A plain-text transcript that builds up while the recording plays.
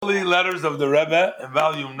letters of the Rebbe in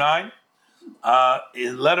volume 9,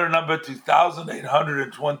 in letter number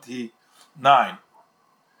 2829.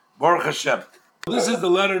 Baruch Hashem. This is the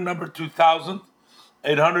letter number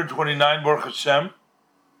 2829, Baruch Hashem.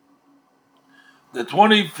 The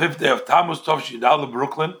 25th day of Tammuz Tov Shidal of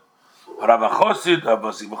Brooklyn. Rabbi Chosid,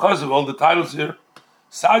 all the titles here.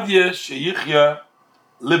 Sadye Sheyichya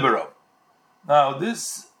Liberov. Now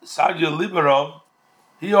this Sadye Liberov,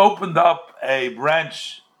 he opened up a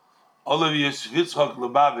branch, Olavius Yitzchak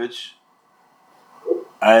Lubavitch,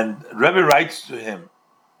 and Rebbe writes to him,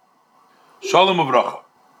 Shalom Uvracha.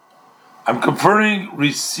 I'm confirming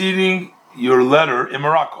receiving your letter in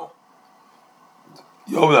Morocco.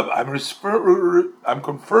 I'm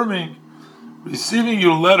confirming receiving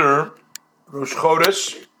your letter Rosh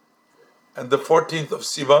Chodesh and the 14th of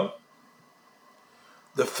Sivan,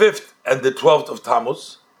 the 5th and the 12th of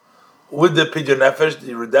Tammuz, with the Pidyon Nefesh,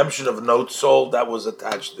 the redemption of note soul that was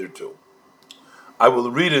attached thereto. I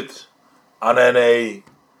will read it on an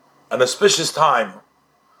auspicious time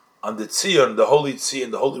on the Tzion, the holy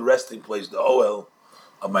Tzion, the holy resting place, the Oel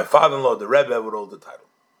of my father-in-law, the Rebbe, with all the title.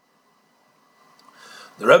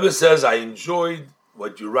 The Rebbe says, I enjoyed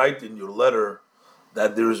what you write in your letter,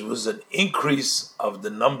 that there was an increase of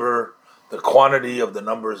the quantity of the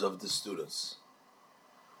numbers of the students.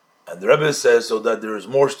 And the Rebbe says, so that there is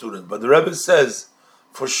more students. But the Rebbe says,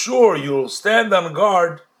 for sure, you will stand on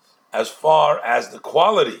guard as far as the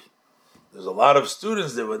quality. There's a lot of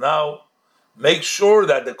students that will now make sure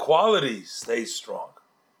that the quality stays strong.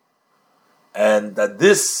 And that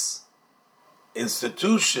this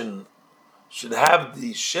institution should have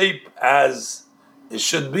the shape as it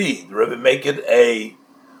should be. The Rebbe make it a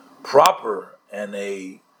proper and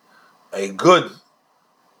a good,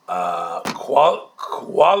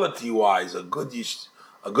 quality-wise, a good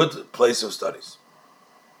place of studies.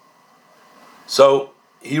 So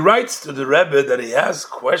he writes to the Rebbe that he has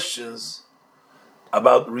questions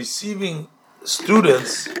about receiving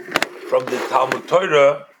students from the Talmud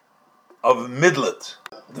Torah of Midlet.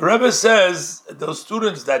 The Rebbe says, those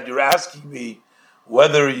students that you're asking me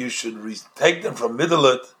whether you should take them from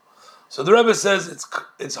Midlet, so the Rebbe says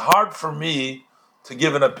it's hard for me to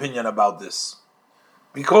give an opinion about this,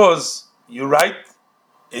 because you write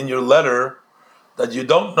in your letter that you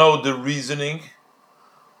don't know the reasoning,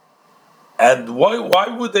 and why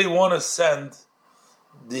would they want to send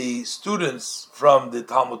the students from the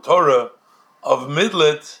Talmud Torah of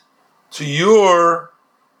Midlet to your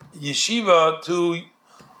yeshiva, to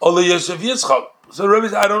Ola Yosef Yitzchak? So the Rebbe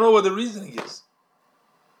says, I don't know what the reasoning is.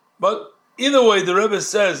 But either way, the Rebbe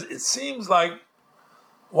says, it seems like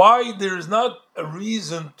why there is not a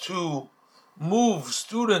reason to move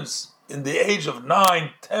students in the age of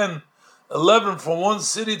 9, 10, 11 from one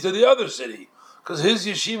city to the other city, because his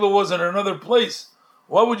yeshiva was in another place.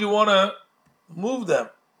 Why would you want to move them?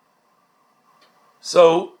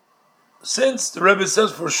 So, since the Rebbe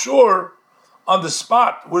says for sure, on the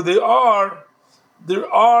spot where they are, there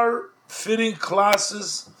are fitting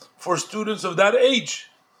classes for students of that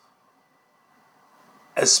age.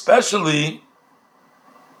 Especially,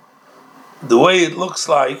 the way it looks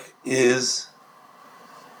like is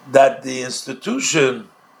that the institution,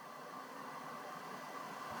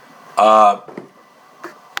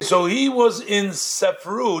 so he was in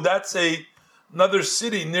Sefru, that's another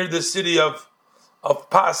city near the city of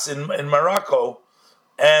Pas in Morocco,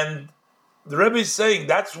 and the Rebbe is saying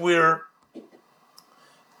that's where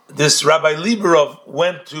this Rabbi Liberov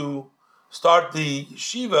went to start the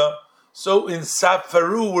yeshiva. So in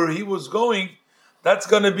Sefru, where he was going, that's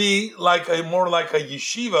going to be more like a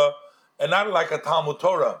yeshiva and not like a Talmud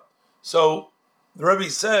Torah. So the Rebbe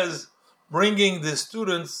says bringing the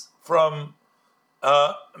students from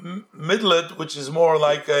Midlet, which is more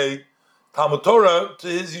like a Talmud Torah, to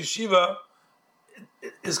his yeshiva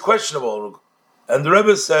is questionable. And the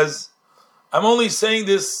Rebbe says, I'm only saying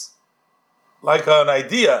this like an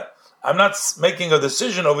idea. I'm not making a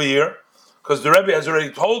decision over here, because the Rebbe has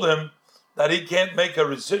already told him that he can't make a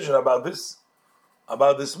decision about this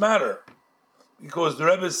matter. Because the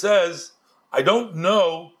Rebbe says, I don't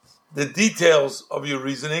know the details of your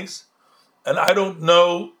reasonings, and I don't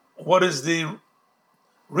know what is the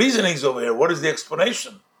reasonings over here, what is the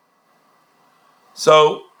explanation.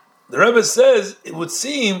 So the Rebbe says it would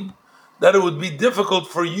seem that it would be difficult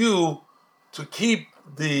for you to keep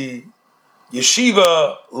the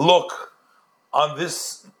yeshiva look on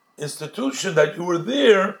this institution that you were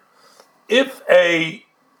there if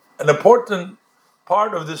an important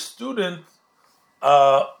part of the student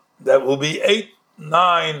that will be 8,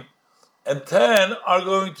 9, and 10 are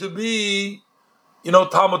going to be,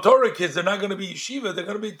 Talmud Torah kids. They're not going to be yeshiva. They're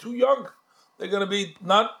going to be too young. They're going to be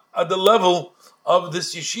not at the level of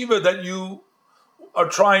this yeshiva that you are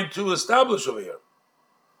trying to establish over here.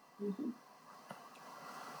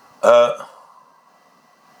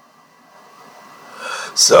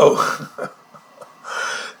 So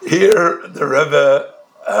here the Rebbe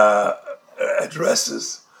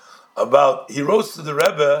addresses about, he wrote to the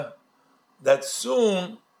Rebbe that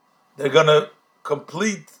soon they're going to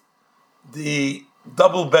complete the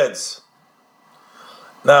double beds.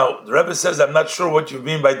 Now, the Rebbe says, I'm not sure what you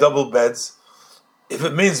mean by double beds. If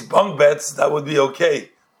it means bunk beds, that would be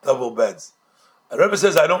okay, double beds. The Rebbe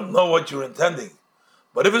says, I don't know what you're intending.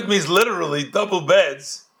 But if it means literally double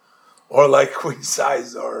beds, or like queen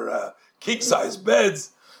size or king size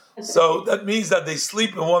beds, so that means that they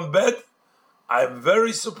sleep in one bed. I'm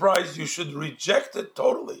very surprised. You should reject it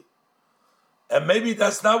totally. And maybe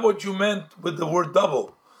that's not what you meant with the word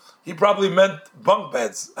double. He probably meant bunk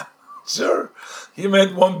beds. Sure, he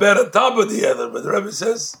meant one bed on top of the other. But the Rebbe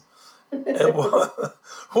says, and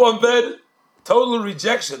one bed, total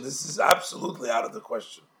rejection. This is absolutely out of the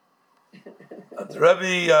question. The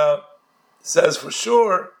Rebbe says for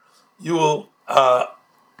sure you will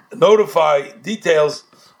notify details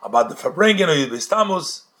about the Farbrengen or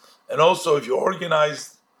Yudbestamus, and also if you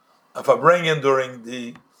organized a Farbrengen during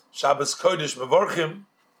the Shabbos Kodesh Mevorchim.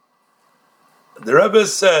 The Rebbe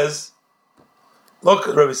says, look,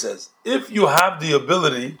 the Rebbe says, if you have the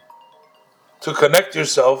ability to connect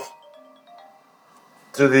yourself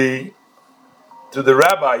to the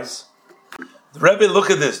rabbis, the Rebbe, look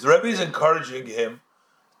at this, the Rebbe is encouraging him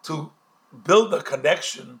to build a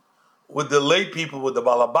connection with the lay people, with the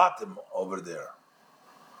Bali Batim over there.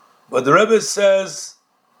 But the Rebbe says,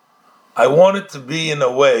 I want it to be in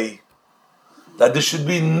a way that there should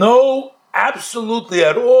be no, absolutely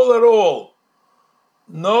at all,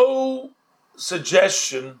 no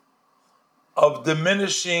suggestion of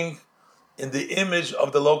diminishing in the image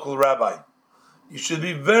of the local rabbi. You should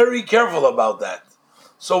be very careful about that.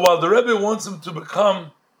 So while the Rebbe wants him to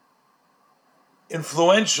become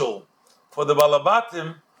influential for the Bali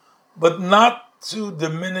Batim, but not to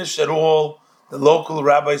diminish at all the local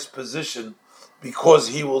rabbi's position, because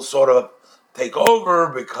he will sort of take over,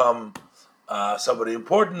 become somebody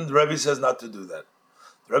important. The Rebbe says not to do that.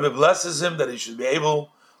 The Rebbe blesses him that he should be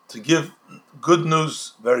able to give good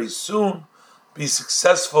news very soon, be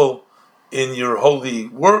successful in your holy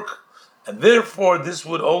work, and therefore this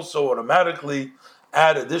would also automatically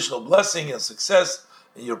add additional blessing and success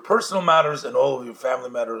in your personal matters and all of your family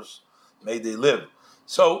matters. May they live.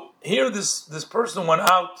 So here this person went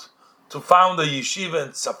out to found a yeshiva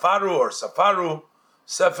in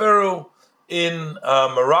Safaru in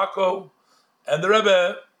Morocco, and the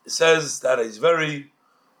Rebbe says that he's very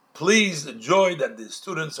pleased and joyed that the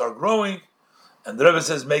students are growing, and the Rebbe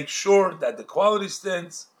says make sure that the quality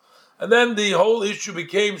stands. And then the whole issue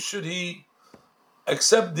became, should he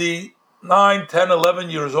accept the 9, 10, 11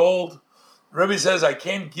 years old? The Rebbe says, I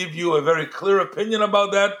can't give you a very clear opinion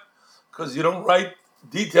about that because you don't write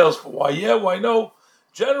details for why yeah, why no.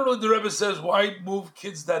 Generally, the Rebbe says, why move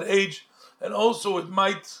kids that age? And also it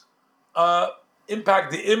might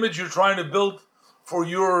impact the image you're trying to build for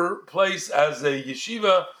your place as a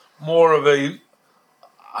yeshiva, more of a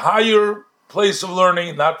higher place of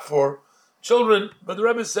learning, not for children. But the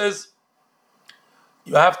Rebbe says,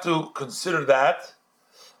 you have to consider that.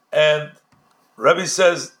 And Rebbe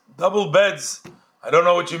says, double beds, I don't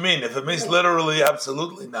know what you mean. If it means literally,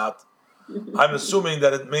 absolutely not. I'm assuming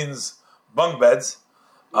that it means bunk beds.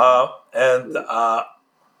 And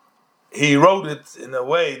he wrote it in a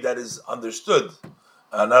way that is understood,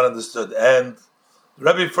 not understood. And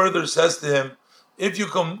the Rebbe further says to him, if you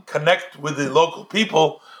can connect with the local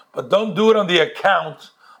people, but don't do it on the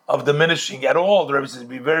account of diminishing at all. The Rebbe says,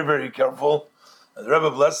 be very, very careful. And the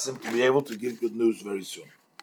Rebbe blesses him to be able to give good news very soon.